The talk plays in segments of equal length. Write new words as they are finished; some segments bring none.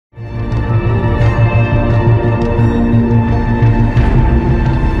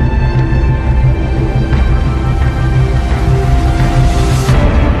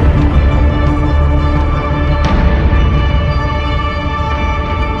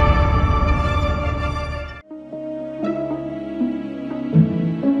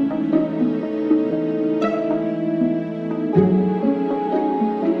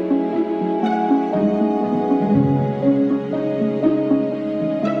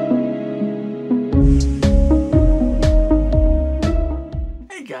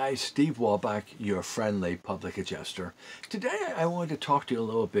guys, Steve Wolbach, your friendly public adjuster. Today I wanted to talk to you a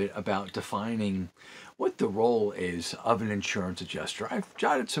little bit about defining what the role is of an insurance adjuster. I've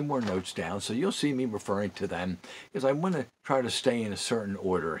jotted some more notes down, so you'll see me referring to them because I want to try to stay in a certain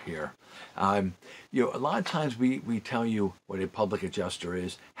order here. A lot of times we tell you what a public adjuster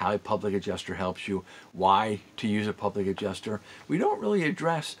is, how a public adjuster helps you, why to use a public adjuster. We don't really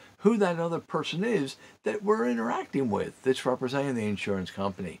address who that other person is that we're interacting with that's representing the insurance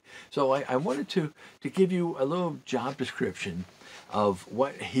company. So I wanted to give you a little job description of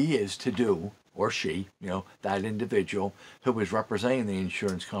what he is to do, or she, that individual who is representing the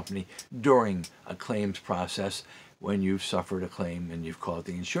insurance company during a claims process when you've suffered a claim and you've called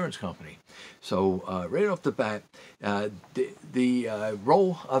the insurance company. So right off the bat, the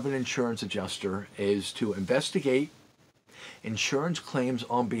role of an insurance adjuster is to investigate insurance claims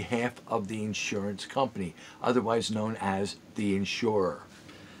on behalf of the insurance company, otherwise known as the insurer.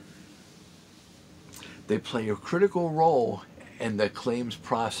 They play a critical role in the claims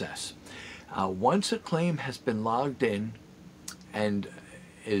process. Once a claim has been logged in and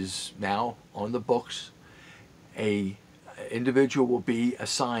is now on the books, a individual will be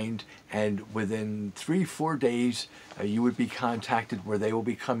assigned, and within 3-4 days you would be contacted where they will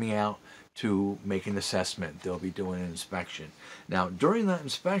be coming out to make an assessment. They'll be doing an inspection. Now, during that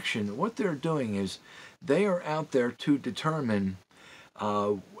inspection, what they're doing is they are out there to determine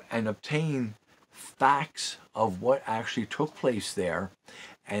and obtain facts of what actually took place there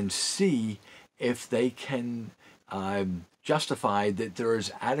and see if they can justify that there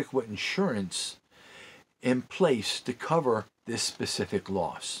is adequate insurance in place to cover this specific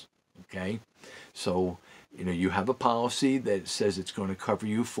loss. Okay? So, you have a policy that says it's going to cover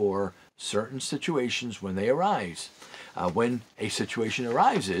you for certain situations when they arise. When a situation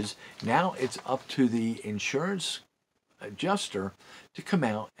arises, now it's up to the insurance adjuster to come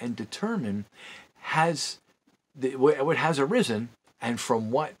out and determine what has arisen and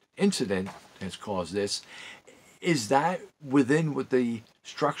from what incident has caused this. Is that within with the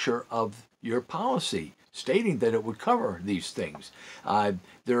structure of your policy, stating that it would cover these things?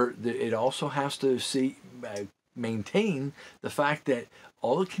 It also has to maintain the fact that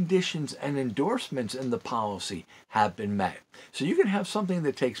all the conditions and endorsements in the policy have been met. So you can have something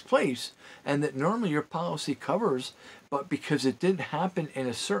that takes place and that normally your policy covers, but because it didn't happen in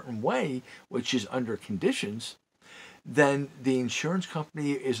a certain way, which is under conditions, then the insurance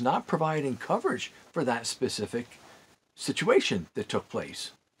company is not providing coverage for that specific situation that took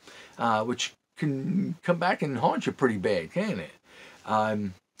place, which can come back and haunt you pretty bad, can't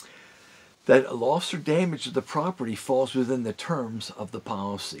it? That a loss or damage of the property falls within the terms of the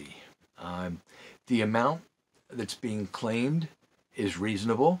policy. The amount that's being claimed is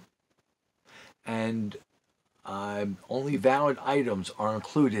reasonable, and only valid items are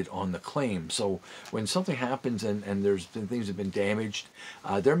included on the claim. So when something happens and there's been things that have been damaged,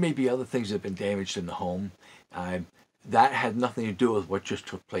 there may be other things that have been damaged in the home. That had nothing to do with what just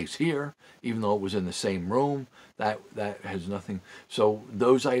took place here, even though it was in the same room. That has nothing. So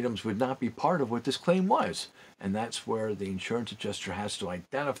those items would not be part of what this claim was. And that's where the insurance adjuster has to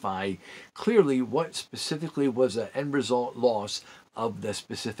identify clearly what specifically was the end result loss of the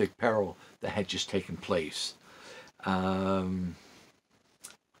specific peril that had just taken place. During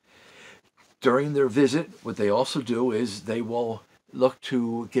their visit, what they also do is they will look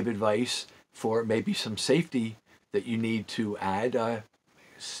to give advice for maybe some safety that you need to add. A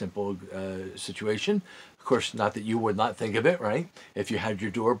simple situation. Of course, not that you would not think of it, right? If you had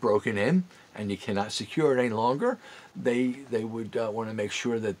your door broken in and you cannot secure it any longer, they would want to make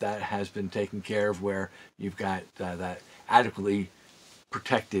sure that that has been taken care of, where you've got that adequately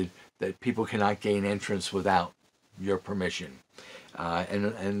protected, that people cannot gain entrance without your permission.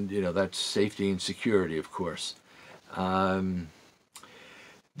 And that's safety and security, of course.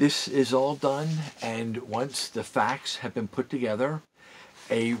 This is all done, and once the facts have been put together,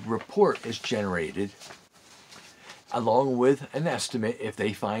 a report is generated along with an estimate if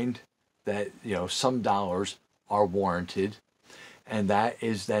they find that some dollars are warranted, and that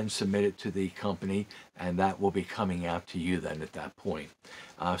is then submitted to the company, and that will be coming out to you then at that point.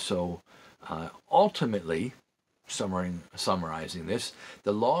 Ultimately, summarizing this,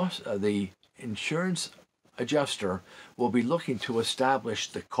 the insurance adjuster will be looking to establish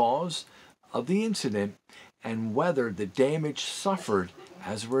the cause of the incident and whether the damage suffered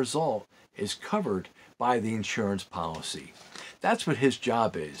as a result is covered by the insurance policy. That's what his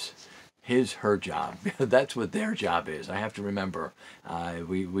job is, her job. That's what their job is. I have to remember,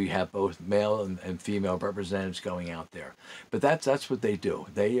 we have both male and female representatives going out there. But that's what they do.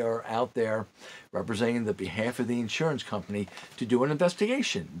 They are out there representing the behalf of the insurance company to do an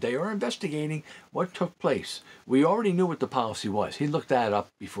investigation. They are investigating what took place. We already knew what the policy was. He looked that up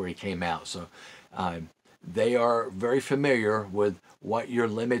before he came out. So they are very familiar with what your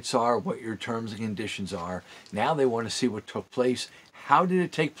limits are, what your terms and conditions are. Now they want to see what took place. How did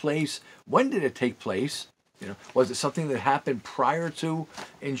it take place? When did it take place? You know, was it something that happened prior to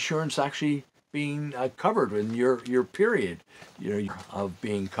insurance actually being covered in your period, you know, of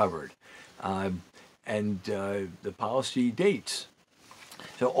being covered, and the policy dates.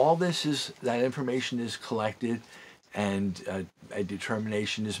 So all that information is collected, and a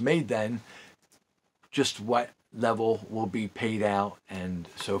determination is made then just what level will be paid out, and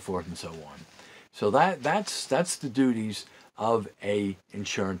so forth and so on. So that's the duties of a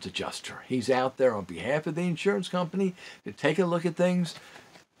insurance adjuster. He's out there on behalf of the insurance company to take a look at things,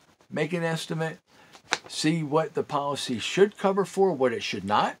 make an estimate, see what the policy should cover for, what it should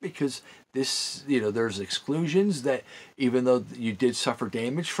not, because this, you know, there's exclusions that even though you did suffer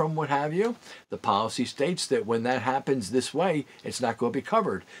damage from what have you, the policy states that when that happens this way, it's not going to be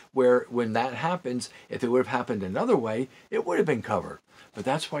covered. Where when that happens, if it would have happened another way, it would have been covered. But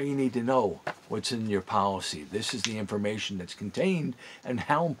that's why you need to know what's in your policy. This is the information that's contained and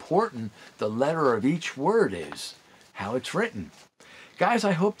how important the letter of each word is, how it's written. Guys,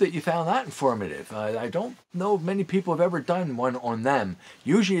 I hope that you found that informative. I don't know if many people have ever done one on them.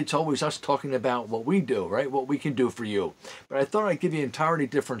 Usually it's always us talking about what we do, right? What we can do for you. But I thought I'd give you an entirely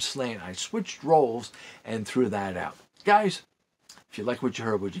different slant. I switched roles and threw that out. Guys, if you like what you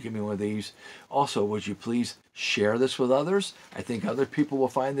heard, would you give me one of these? Also, would you please share this with others? I think other people will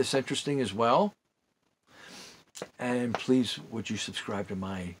find this interesting as well. And please, would you subscribe to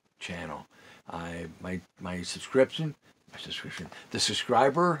my channel? My subscription, the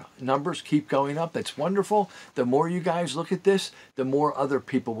subscriber numbers keep going up. That's wonderful. The more you guys look at this, the more other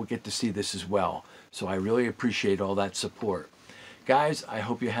people will get to see this as well. So I really appreciate all that support. Guys, I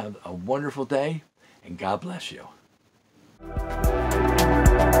hope you have a wonderful day, and God bless you.